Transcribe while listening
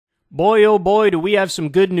Boy, oh boy, do we have some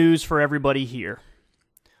good news for everybody here.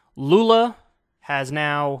 LULA has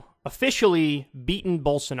now officially beaten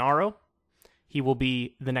Bolsonaro. He will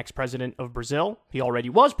be the next president of Brazil. He already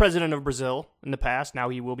was president of Brazil in the past. Now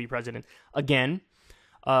he will be president again.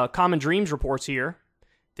 Common Dreams reports here.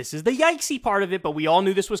 This is the yikesy part of it, but we all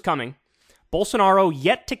knew this was coming. Bolsonaro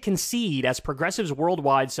yet to concede as progressives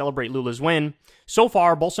worldwide celebrate Lula's win. So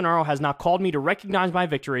far, Bolsonaro has not called me to recognize my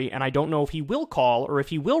victory, and I don't know if he will call or if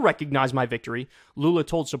he will recognize my victory, Lula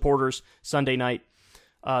told supporters Sunday night.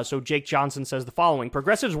 So Jake Johnson says the following.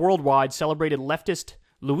 Progressives worldwide celebrated leftist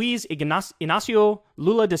Luiz Inácio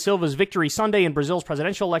Lula da Silva's victory Sunday in Brazil's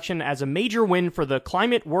presidential election as a major win for the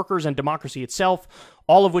climate, workers, and democracy itself,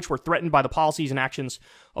 all of which were threatened by the policies and actions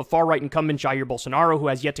of far-right incumbent Jair Bolsonaro, who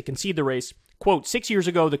has yet to concede the race. Quote, 6 years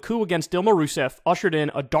ago, the coup against Dilma Rousseff ushered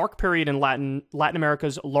in a dark period in Latin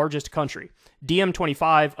America's largest country.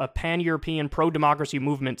 DiEM25, a pan-European pro-democracy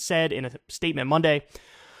movement, said in a statement Monday,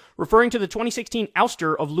 referring to the 2016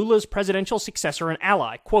 ouster of Lula's presidential successor and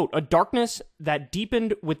ally, quote, a darkness that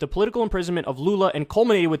deepened with the political imprisonment of Lula and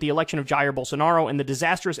culminated with the election of Jair Bolsonaro and the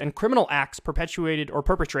disastrous and criminal acts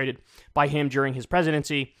perpetrated by him during his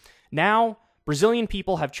presidency. Now, Brazilian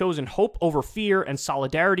people have chosen hope over fear and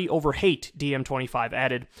solidarity over hate, DiEM25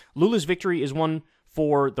 added. Lula's victory is one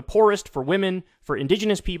for the poorest, for women, for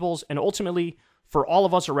indigenous peoples, and ultimately for all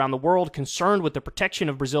of us around the world concerned with the protection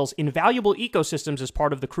of Brazil's invaluable ecosystems as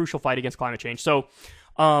part of the crucial fight against climate change. So,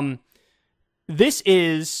 this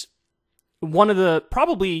is one of the,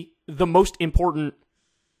 probably the most important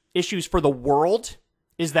issues for the world,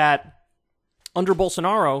 is that under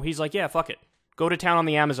Bolsonaro, he's like, yeah, fuck it. Go to town on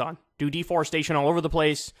the Amazon. Do deforestation all over the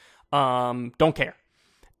place. Don't care.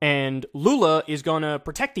 And Lula is going to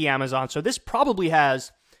protect the Amazon. So this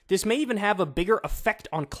may even have a bigger effect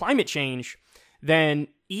on climate change than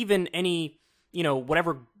even any,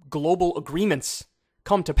 whatever global agreements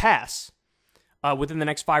come to pass within the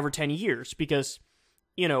next 5 or 10 years. Because,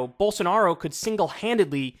 Bolsonaro could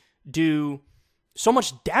single-handedly do so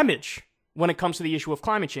much damage when it comes to the issue of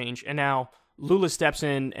climate change. And now Lula steps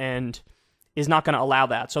in and is not going to allow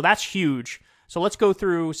that. So that's huge. So let's go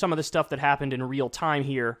through some of the stuff that happened in real time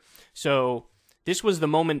here. So this was the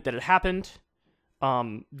moment that it happened.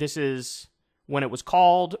 This is when it was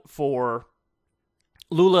called for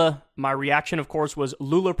Lula. My reaction, of course, was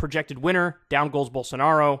Lula projected winner, down goes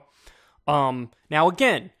Bolsonaro. Now,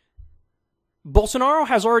 again, Bolsonaro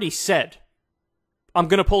has already said, I'm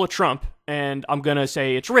going to pull a Trump and I'm going to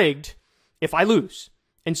say it's rigged if I lose.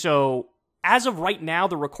 And so as of right now,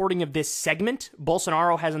 the recording of this segment,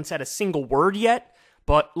 Bolsonaro hasn't said a single word yet,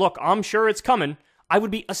 but look, I'm sure it's coming. I would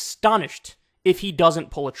be astonished if he doesn't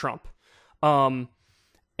pull a Trump. And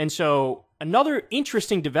so another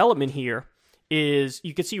interesting development here is,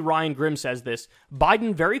 you can see Ryan Grimm says this,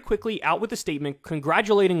 Biden very quickly out with a statement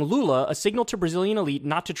congratulating Lula, a signal to Brazilian elite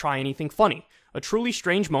not to try anything funny. A truly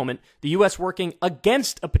strange moment, the U.S. working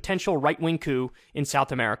against a potential right-wing coup in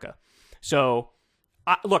South America. So,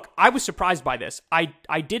 look, I was surprised by this.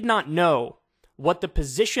 I did not know what the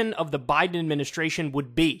position of the Biden administration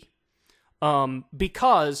would be.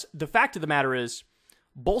 Because the fact of the matter is,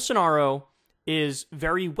 Bolsonaro is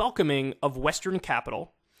very welcoming of Western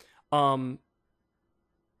capital. But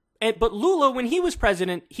Lula, when he was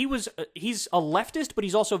president, he's a leftist, but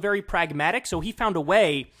he's also very pragmatic. So he found a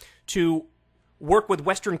way to work with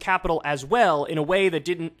Western capital as well in a way that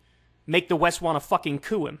didn't make the West want to fucking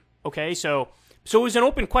coup him. Okay, so it was an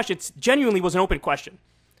open question. It genuinely was an open question.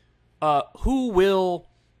 Who will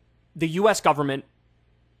the U.S. government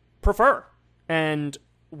prefer? And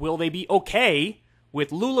will they be okay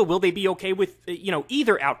with Lula? Will they be okay with,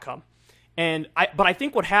 either outcome? But I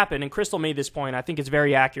think what happened, and Crystal made this point, I think it's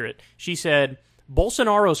very accurate. She said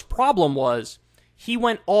Bolsonaro's problem was he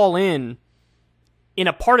went all in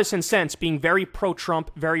a partisan sense, being very pro-Trump,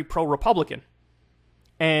 very pro-Republican.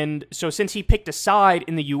 And so since he picked a side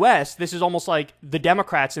in the U.S., this is almost like the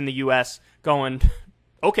Democrats in the U.S. going,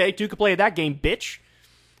 okay, you can play that game, bitch.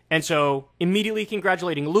 And so immediately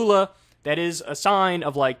congratulating Lula, that is a sign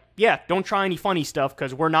of like, yeah, don't try any funny stuff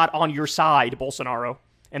because we're not on your side, Bolsonaro,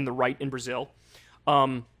 and the right in Brazil.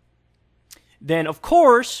 Then, of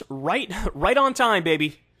course, right on time,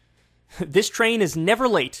 baby. This train is never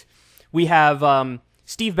late. We have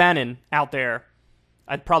Steve Bannon out there,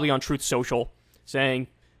 probably on Truth Social, saying,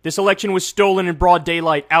 this election was stolen in broad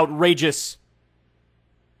daylight, outrageous.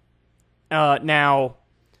 Now,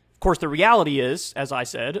 of course, the reality is, as I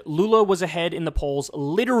said, Lula was ahead in the polls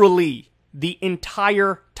literally the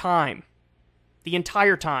entire time. The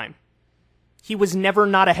entire time. He was never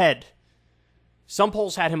not ahead. Some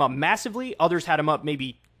polls had him up massively, others had him up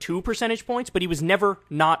maybe 2 percentage points, but he was never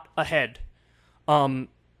not ahead. And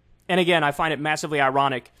again, I find it massively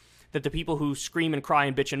ironic that the people who scream and cry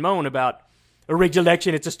and bitch and moan about a rigged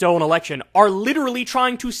election, it's a stolen election, are literally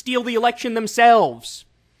trying to steal the election themselves.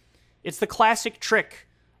 It's the classic trick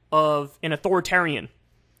of an authoritarian.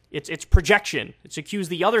 It's projection. It's accuse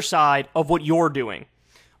the other side of what you're doing.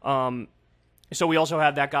 So we also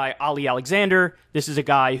have that guy, Ali Alexander. This is a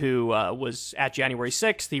guy who was at January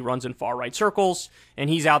 6th. He runs in far-right circles, and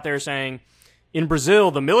he's out there saying, in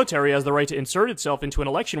Brazil, the military has the right to insert itself into an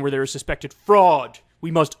election where there is suspected fraud. We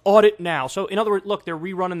must audit now. So, in other words, look, they're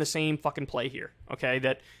rerunning the same fucking play here, okay,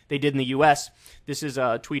 that they did in the U.S. This is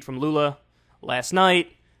a tweet from LULA last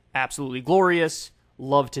night. Absolutely glorious.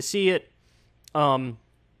 Love to see it.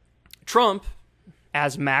 Trump,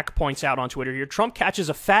 as Mac points out on Twitter here, Trump catches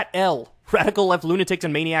a fat L. Radical left lunatics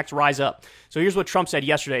and maniacs rise up. So here's what Trump said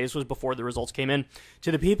yesterday. This was before the results came in.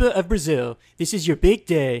 To the people of Brazil, this is your big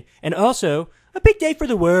day, and also a big day for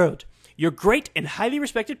the world. Your great and highly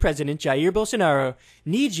respected president, Jair Bolsonaro,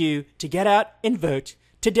 needs you to get out and vote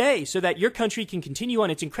today so that your country can continue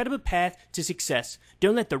on its incredible path to success.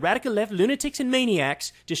 Don't let the radical left lunatics and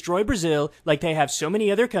maniacs destroy Brazil like they have so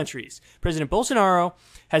many other countries. President Bolsonaro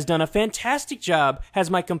has done a fantastic job,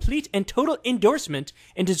 has my complete and total endorsement,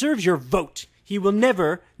 and deserves your vote. He will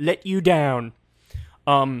never let you down.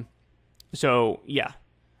 So, yeah.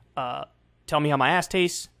 Tell me how my ass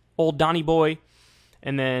tastes, old Donnie boy.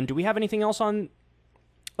 And then, do we have anything else on?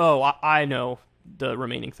 Oh, I know the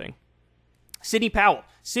remaining thing. Sidney Powell.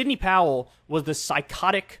 Sidney Powell was the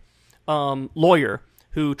psychotic lawyer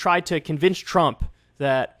who tried to convince Trump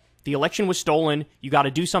that the election was stolen. You got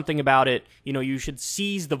to do something about it. You know, you should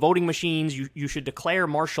seize the voting machines. You should declare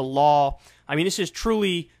martial law. I mean, this is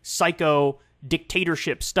truly psycho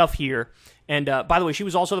dictatorship stuff here. And by the way, she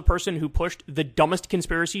was also the person who pushed the dumbest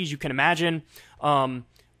conspiracies you can imagine,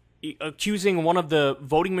 accusing one of the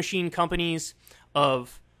voting machine companies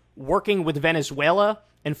of working with Venezuela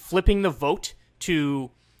and flipping the vote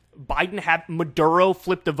to Biden, have Maduro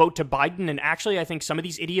flip the vote to Biden. And actually, I think some of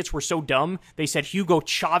these idiots were so dumb, they said Hugo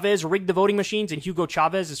Chavez rigged the voting machines, and Hugo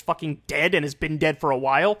Chavez is fucking dead and has been dead for a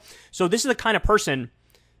while. So this is the kind of person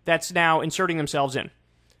that's now inserting themselves in.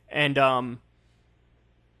 And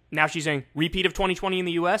now she's saying, repeat of 2020 in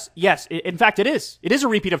the U.S.? Yes, in fact, it is. It is a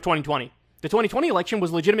repeat of 2020. The 2020 election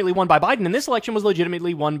was legitimately won by Biden, and this election was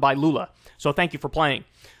legitimately won by LULA. So thank you for playing.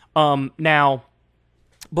 Now,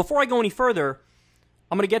 before I go any further,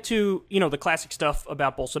 I'm going to get to, the classic stuff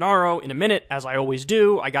about Bolsonaro in a minute, as I always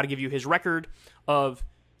do. I got to give you his record of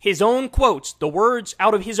his own quotes, the words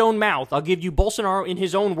out of his own mouth. I'll give you Bolsonaro in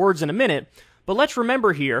his own words in a minute. But let's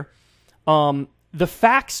remember here the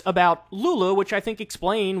facts about LULA, which I think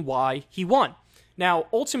explain why he won. Now,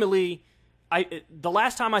 ultimately, the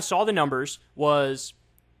last time I saw the numbers was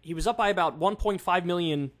he was up by about 1.5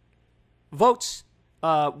 million votes,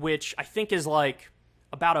 which I think is like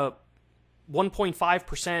about a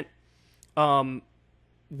 1.5%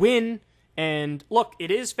 win. And look,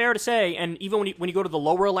 it is fair to say, and even when you go to the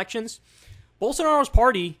lower elections, Bolsonaro's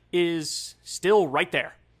party is still right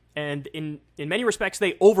there. And in many respects,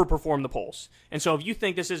 they overperform the polls. And so if you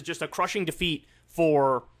think this is just a crushing defeat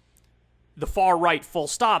for the far right full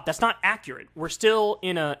stop, that's not accurate. We're still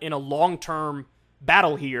in a long-term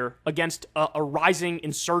battle here against a rising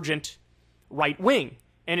insurgent right wing.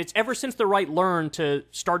 And it's ever since the right learned to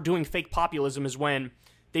start doing fake populism is when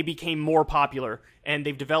they became more popular, and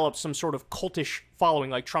they've developed some sort of cultish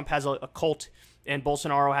following. Like Trump has a cult, and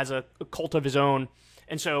Bolsonaro has a cult of his own.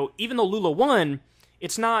 And so even though LULA won,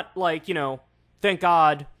 it's not like, thank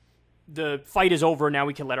God the fight is over, now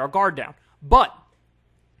we can let our guard down. But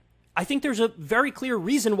I think there's a very clear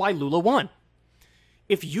reason why LULA won.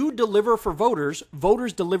 If you deliver for voters,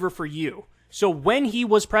 voters deliver for you. So when he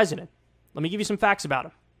was president, let me give you some facts about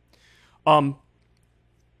him.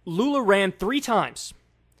 LULA ran 3 times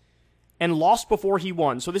and lost before he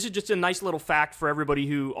won. So this is just a nice little fact for everybody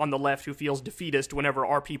who on the left who feels defeatist whenever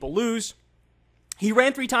our people lose. He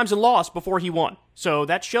ran 3 times and lost before he won. So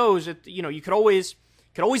that shows that, you could always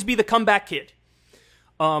be the comeback kid.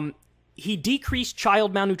 He decreased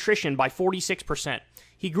child malnutrition by 46%.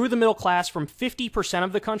 He grew the middle class from 50%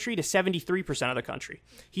 of the country to 73% of the country.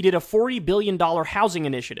 He did a $40 billion housing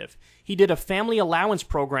initiative. He did a family allowance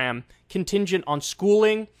program contingent on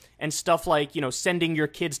schooling and stuff like, sending your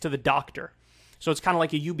kids to the doctor. So it's kind of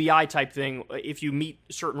like a UBI type thing if you meet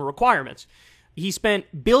certain requirements. He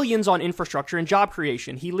spent billions on infrastructure and job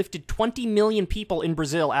creation. He lifted 20 million people in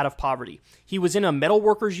Brazil out of poverty. He was in a metal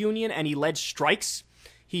workers union and he led strikes.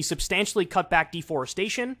 He substantially cut back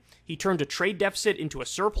deforestation. He turned a trade deficit into a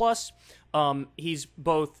surplus. He's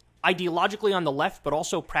both ideologically on the left, but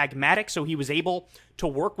also pragmatic, so he was able to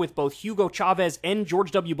work with both Hugo Chavez and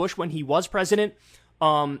George W. Bush when he was president,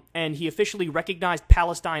 and he officially recognized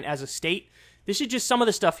Palestine as a state. This is just some of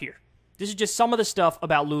the stuff here. This is just some of the stuff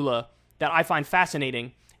about Lula that I find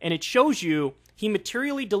fascinating, and it shows you he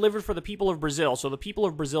materially delivered for the people of Brazil, so the people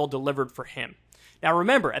of Brazil delivered for him. Now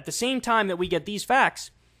remember, at the same time that we get these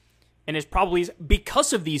facts, and it's probably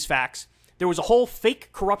because of these facts, there was a whole fake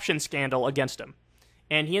corruption scandal against him.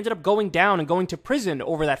 And he ended up going down and going to prison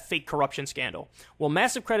over that fake corruption scandal. Well,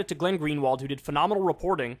 massive credit to Glenn Greenwald, who did phenomenal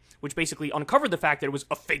reporting, which basically uncovered the fact that it was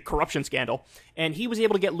a fake corruption scandal, and he was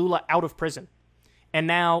able to get Lula out of prison. And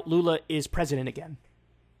now Lula is president again.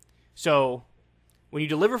 So, when you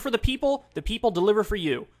deliver for the people deliver for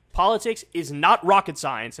you. Politics is not rocket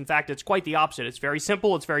science. In fact, it's quite the opposite. It's very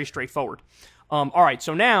simple. It's very straightforward. All right,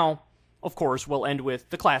 so now, of course, we'll end with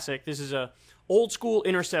the classic. This is a old school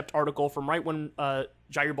Intercept article from right when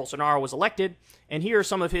Jair Bolsonaro was elected. And here are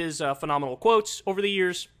some of his phenomenal quotes over the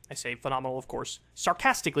years. I say phenomenal, of course,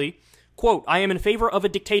 sarcastically. Quote, "I am in favor of a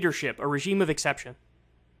dictatorship, a regime of exception."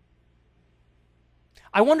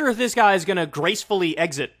 I wonder if this guy is going to gracefully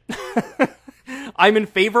exit. I'm in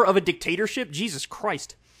favor of a dictatorship? Jesus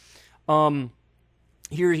Christ.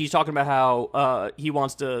 Here he's talking about how he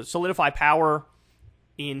wants to solidify power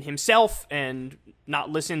in himself and not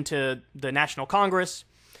listen to the National Congress.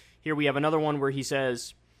 Here we have another one where he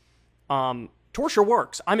says, torture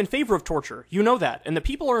works. I'm in favor of torture. You know that. And the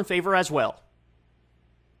people are in favor as well.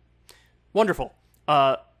 Wonderful.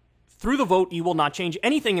 Through the vote, you will not change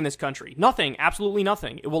anything in this country. Nothing. Absolutely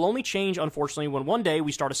nothing. It will only change, unfortunately, when one day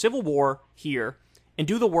we start a civil war here and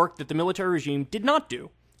do the work that the military regime did not do.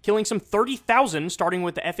 Killing some 30,000, starting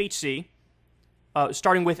with FHC,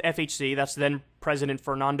 that's then President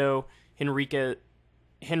Fernando Henrique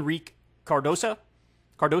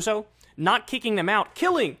Cardoso, not kicking them out,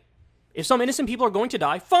 killing. If some innocent people are going to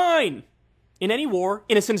die, fine. In any war,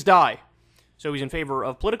 innocents die. So he's in favor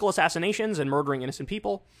of political assassinations and murdering innocent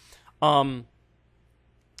people. I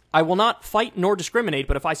will not fight nor discriminate,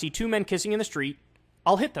 but if I see two men kissing in the street,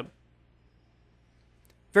 I'll hit them.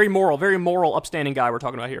 Very moral, upstanding guy we're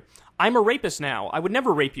talking about here. I'm a rapist now. I would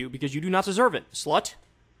never rape you because you do not deserve it, slut.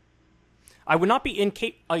 I would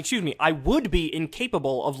be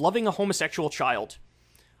incapable of loving a homosexual child.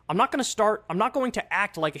 I'm not going to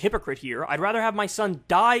act like a hypocrite here. I'd rather have my son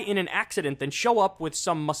die in an accident than show up with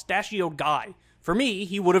some mustachioed guy. For me,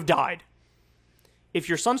 he would have died. If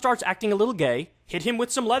your son starts acting a little gay, hit him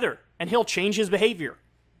with some leather, and he'll change his behavior.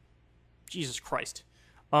 Jesus Christ.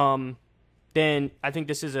 Then I think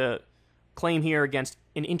this is a claim here against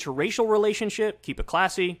an interracial relationship. Keep it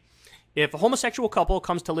classy. If a homosexual couple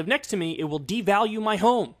comes to live next to me, it will devalue my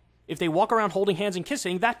home. If they walk around holding hands and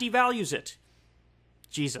kissing, that devalues it.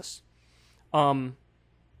 Jesus. An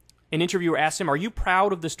interviewer asks him, "Are you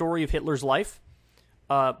proud of the story of Hitler's life?"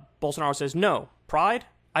 Bolsonaro says, "No. Pride?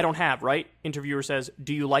 I don't have, right?" Interviewer says,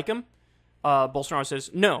 "Do you like him?" Bolsonaro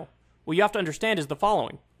says, "No. What you have to understand is the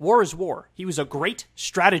following. War is war. He was a great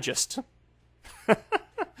strategist."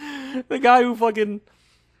 The guy who fucking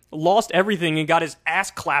lost everything and got his ass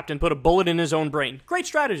clapped and put a bullet in his own brain. Great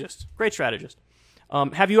strategist. Great strategist.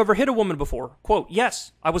 Have you ever hit a woman before? Quote,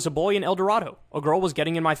 "Yes, I was a boy in El Dorado. A girl was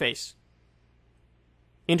getting in my face."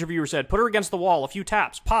 Interviewer said, "Put her against the wall, a few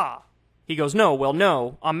taps, pa." He goes, "No, well,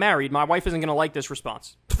 no, I'm married. My wife isn't going to like this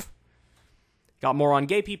response." Got more on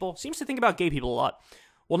gay people. Seems to think about gay people a lot.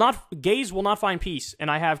 Gays will not find peace, and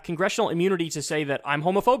I have congressional immunity to say that I'm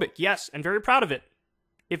homophobic. Yes, and very proud of it.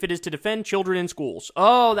 If it is to defend children in schools.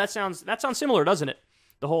 Oh, that sounds similar, doesn't it?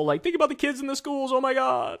 The whole, think about the kids in the schools. Oh my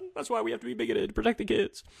God. That's why we have to be bigoted to protect the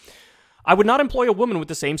kids. I would not employ a woman with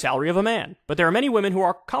the same salary of a man, but there are many women who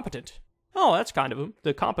are competent. Oh, that's kind of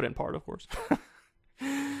the competent part, of course.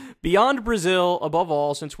 Beyond Brazil, above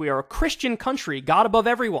all, since we are a Christian country, God above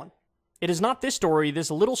everyone. It is not this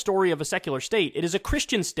little story of a secular state. It is a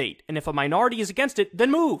Christian state, and if a minority is against it,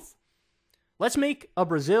 then move. Let's make a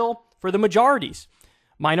Brazil for the majorities.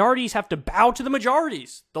 Minorities have to bow to the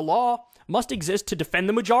majorities. The law must exist to defend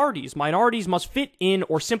the majorities. Minorities must fit in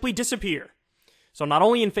or simply disappear. So not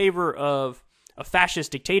only in favor of a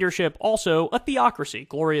fascist dictatorship, also a theocracy.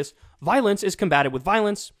 Glorious. Violence is combated with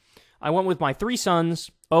violence. I went with my 3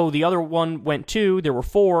 sons. Oh, the other one went 2. There were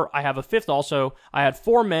 4. I have a 5th also. I had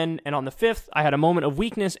 4 men, and on the 5th, I had a moment of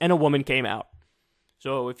weakness, and a woman came out.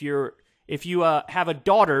 So if you have a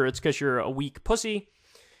daughter, it's because you're a weak pussy.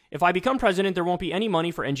 If I become president, there won't be any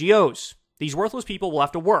money for NGOs. These worthless people will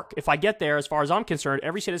have to work. If I get there, as far as I'm concerned,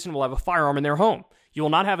 every citizen will have a firearm in their home. You will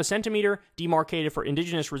not have a centimeter demarcated for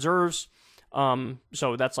indigenous reserves.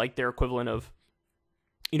 So that's like their equivalent of,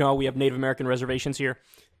 we have Native American reservations here.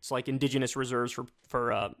 It's like indigenous reserves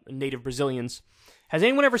for native Brazilians. Has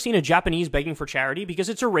anyone ever seen a Japanese begging for charity? Because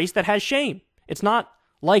it's a race that has shame. It's not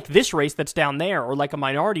like this race that's down there, or like a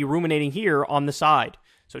minority ruminating here on the side.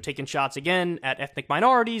 So taking shots again at ethnic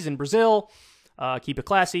minorities in Brazil. Keep it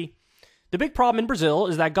classy. The big problem in Brazil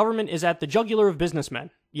is that government is at the jugular of businessmen.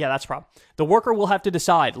 Yeah, that's a problem. The worker will have to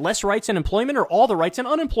decide less rights in employment or all the rights in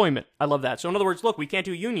unemployment. I love that. So in other words, look, we can't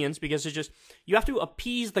do unions because it's just, you have to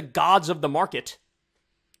appease the gods of the market.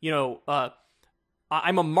 You know,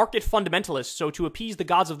 I'm a market fundamentalist, so to appease the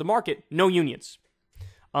gods of the market, no unions.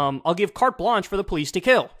 I'll give carte blanche for the police to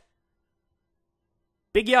kill.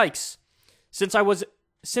 Big yikes. Since I was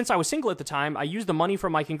single at the time, I used the money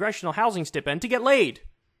from my congressional housing stipend to get laid.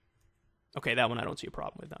 Okay, that one I don't see a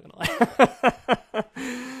problem with, not gonna lie.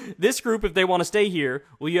 This group, if they want to stay here,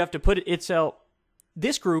 will have to put itself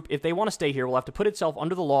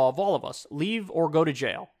under the law of all of us. Leave or go to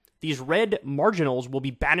jail. These red marginals will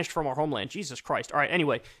be banished from our homeland. Jesus Christ. All right,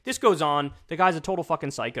 anyway, this goes on. The guy's a total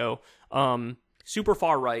fucking psycho. Super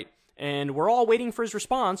far right. And we're all waiting for his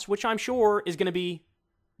response, which I'm sure is going to be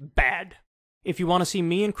bad. If you want to see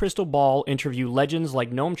me and Crystal Ball interview legends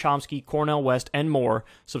like Noam Chomsky, Cornel West, and more,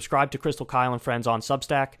 subscribe to Crystal Kyle and Friends on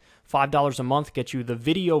Substack. $5 a month gets you the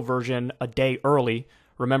video version a day early.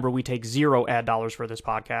 Remember, we take 0 ad dollars for this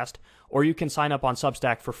podcast. Or you can sign up on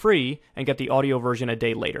Substack for free and get the audio version a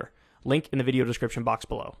day later. Link in the video description box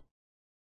below.